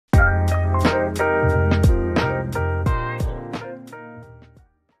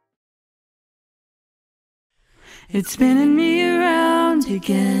It's spinning me around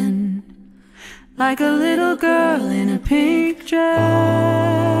again, like a little girl in a pink dress.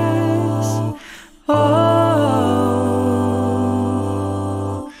 Oh,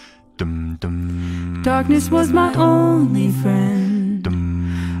 darkness was my only friend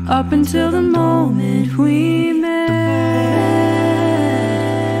up until the moment we met.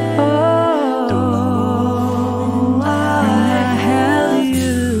 Oh, and I held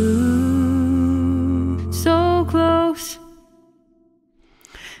you so close,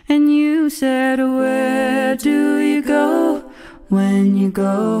 and you said, where do you go when you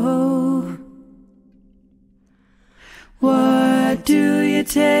go? What do you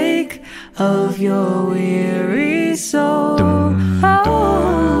take of your weary soul?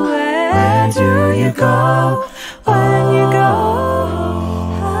 Oh, where do you go when you go?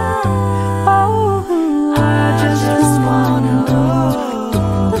 Oh, I just wanna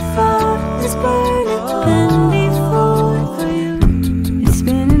know the fire is burning and before you. It's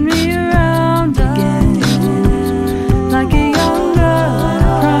spinning me around again, like a young girl in a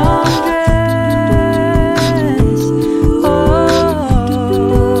prom dress.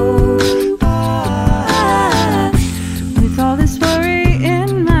 With all this worry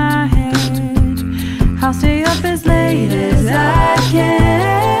in my head, I'll stay up as late as I can.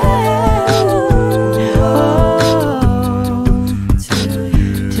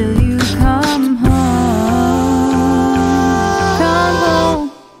 Till you come home,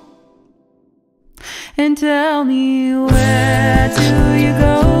 and tell me, where do you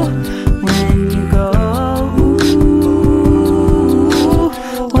go when you go?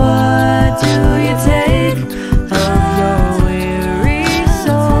 What do you take of your weary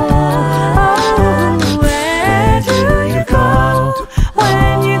soul? Oh, where do you go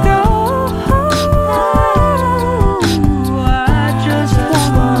when you go? I just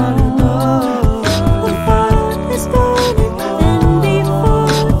wanna know the fire is burning and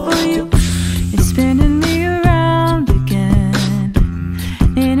before you. It's spinning me around again,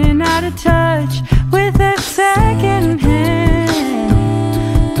 in and out of touch with that second hand.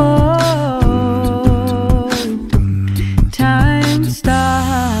 Oh, time stops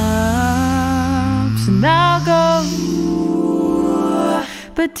and I'll go,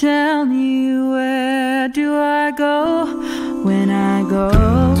 but tell me, where do I go when I go?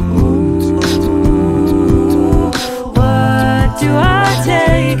 What do I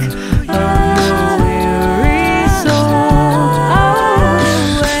take of your weary soul? Oh,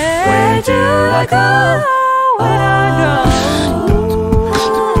 where do I go when I go?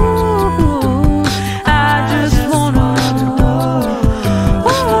 I just wanna know.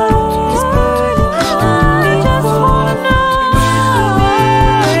 I just wanna know.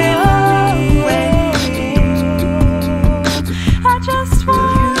 I just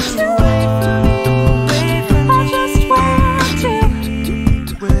want to wait for me. I just want to.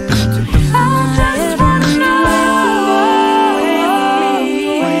 I just wanna know. Will you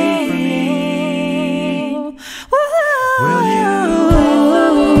wait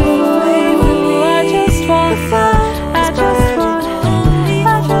for me? I just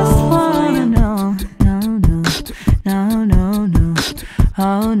wanna know.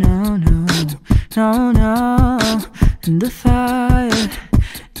 No, oh no, and the fire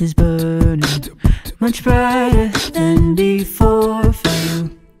is burning much brighter than before for you.